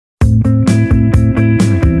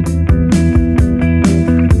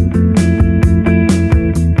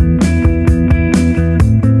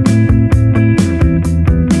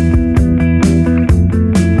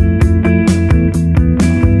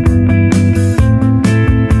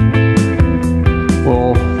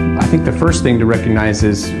first thing to recognize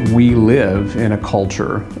is we live in a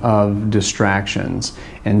culture of distractions,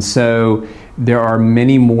 and so there are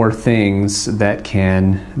many more things that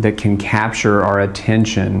can capture our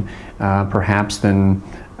attention, perhaps than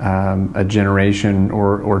a generation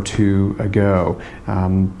or two ago.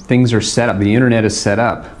 Things are set up. The internet is set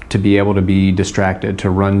up to be able to be distracted, to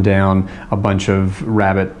run down a bunch of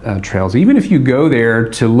rabbit trails. Even if you go there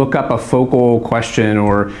to look up a focal question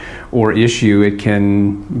or issue, it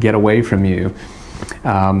can get away from you.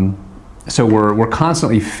 So we're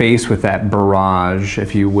constantly faced with that barrage,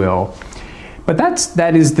 if you will. But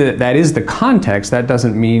that is the context. That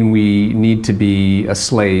doesn't mean we need to be a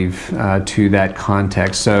slave to that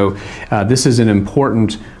context. So this is an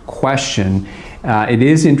important question. It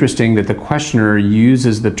is interesting that the questioner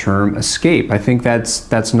uses the term escape. I think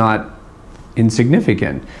that's not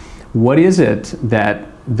insignificant. What is it that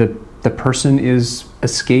the person is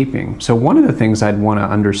escaping? So one of the things I'd want to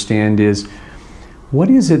understand is, what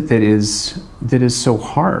is it that is so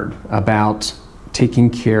hard about taking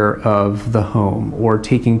care of the home or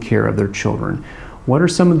taking care of their children? What are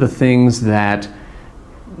some of the things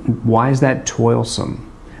why is that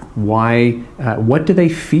toilsome? What do they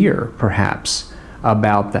fear, perhaps,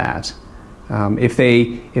 about that? If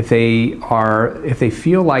they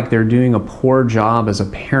feel like they're doing a poor job as a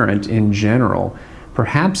parent in general,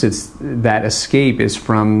 perhaps it's that escape is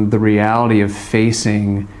from the reality of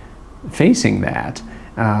facing that,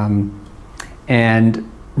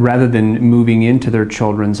 and rather than moving into their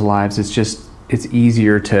children's lives, it's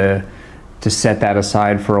easier to set that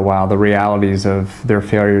aside for a while, the realities of their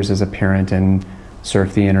failures as a parent, and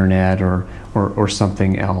surf the internet or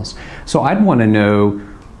something else. So I'd want to know,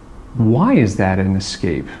 why is that an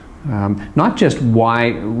escape? Not just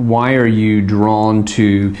why are you drawn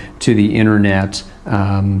to the internet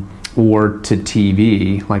or to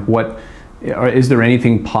TV? Like, is there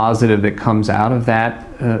anything positive that comes out of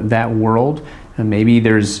that world? And maybe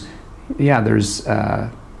there's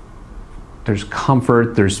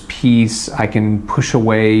comfort, there's peace. I can push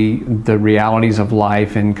away the realities of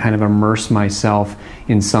life and kind of immerse myself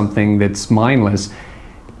in something that's mindless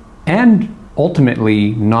and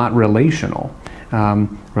ultimately not relational.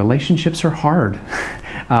 Relationships are hard.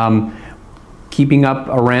 Keeping up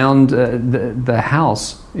around the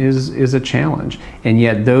house is a challenge, and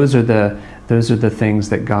yet those are the things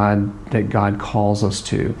that God calls us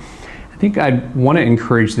to. I think I'd want to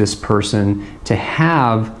encourage this person to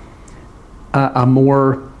have a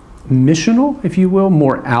more missional, if you will,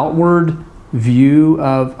 more outward view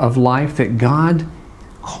of life, that God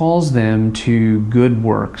calls them to good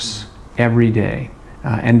works every day,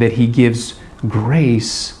 and that He gives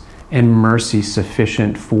grace and mercy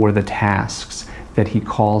sufficient for the tasks that He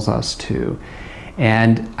calls us to.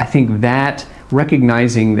 And I think that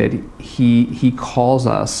recognizing that He calls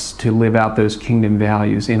us to live out those kingdom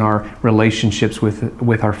values in our relationships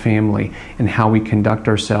with our family, and how we conduct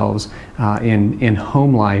ourselves in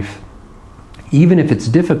home life, even if it's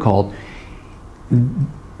difficult,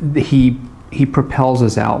 He propels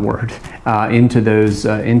us outward into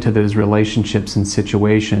those relationships and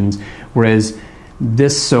situations. Whereas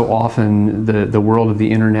this, so often, the world of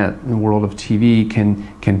the internet and the world of TV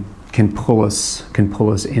can pull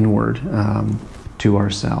us inward to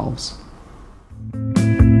ourselves.